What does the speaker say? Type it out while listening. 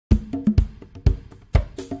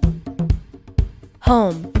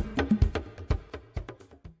home.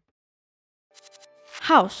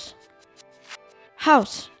 House,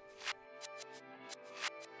 house.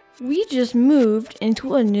 We just moved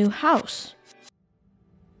into a new house.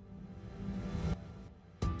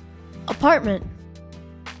 Apartment,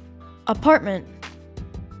 apartment.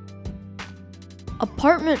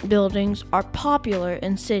 Apartment buildings are popular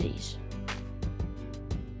in cities.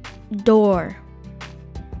 Door,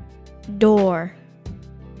 door.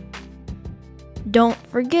 Don't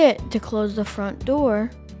forget to close the front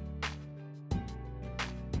door.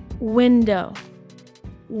 Window,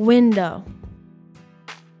 window.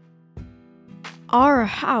 Our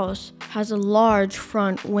house has a large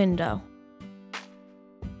front window.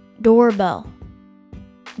 Doorbell,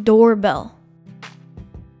 doorbell.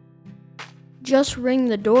 Just ring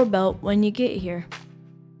the doorbell when you get here.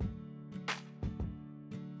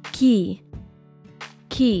 Key,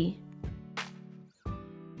 key.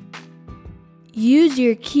 Use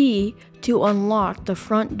your key to unlock the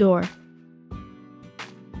front door.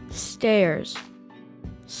 Stairs,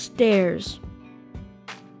 stairs.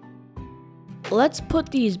 Let's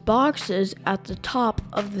put these boxes at the top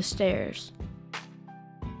of the stairs.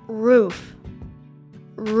 Roof,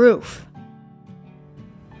 roof.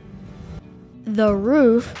 The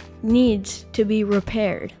roof needs to be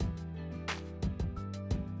repaired.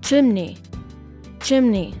 Chimney,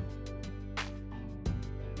 chimney.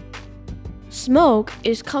 Smoke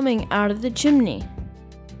is coming out of the chimney.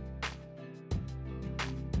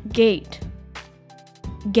 Gate,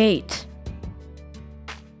 gate.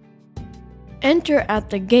 Enter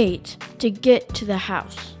at the gate to get to the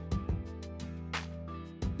house.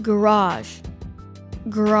 Garage,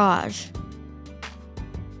 garage.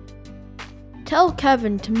 Tell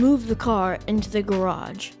Kevin to move the car into the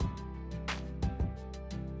garage.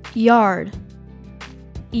 Yard,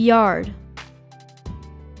 yard.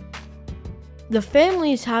 The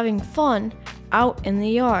family is having fun out in the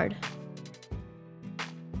yard.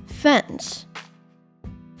 Fence,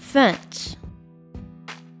 fence.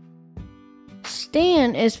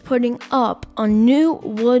 Stan is putting up a new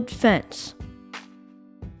wood fence.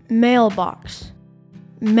 Mailbox,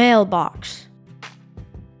 mailbox.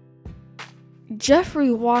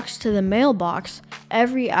 Jeffrey walks to the mailbox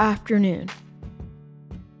every afternoon.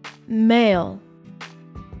 Mail,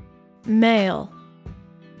 mail.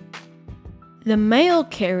 The mail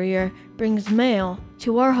carrier brings mail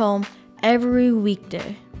to our home every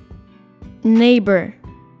weekday. Neighbor,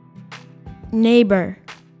 neighbor.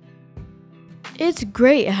 It's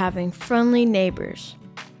great having friendly neighbors.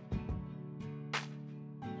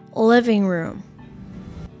 Living room,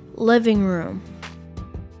 living room.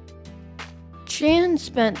 Chan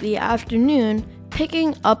spent the afternoon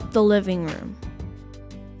picking up the living room.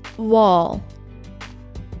 Wall,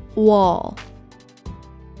 wall.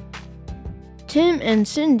 Tim and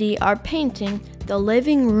Cindy are painting the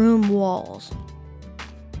living room walls.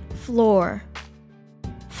 Floor,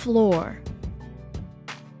 floor.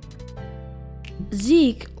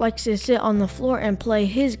 Zeke likes to sit on the floor and play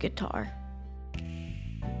his guitar.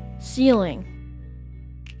 Ceiling,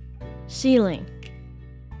 ceiling.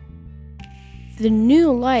 The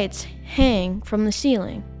new lights hang from the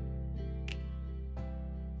ceiling.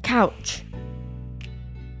 Couch,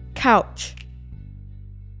 couch.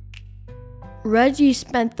 Reggie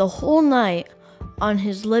spent the whole night on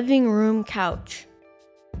his living room couch.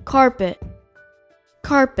 Carpet,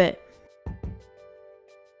 carpet.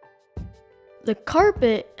 The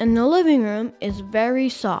carpet in the living room is very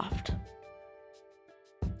soft.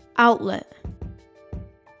 Outlet,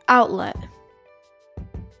 outlet.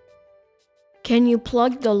 Can you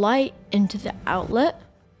plug the light into the outlet?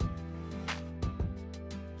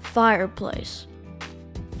 Fireplace,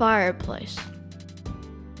 fireplace.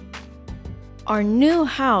 Our new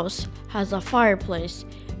house has a fireplace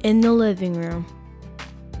in the living room.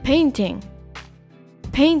 Painting,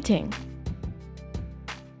 painting.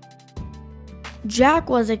 Jack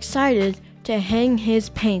was excited to hang his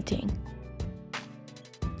painting.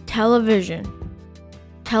 Television,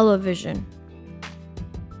 television.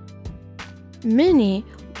 Minnie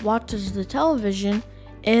watches the television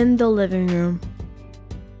in the living room.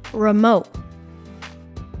 Remote,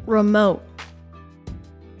 remote.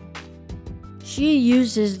 She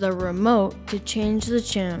uses the remote to change the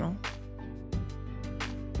channel.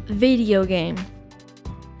 Video game,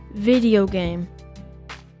 video game.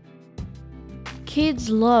 Kids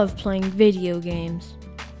love playing video games.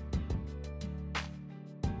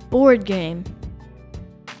 Board game,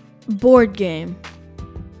 board game.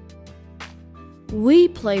 We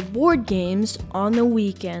play board games on the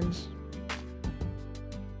weekends.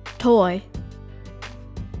 Toy,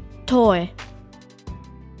 toy.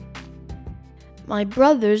 My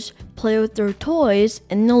brothers play with their toys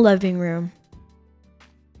in the living room.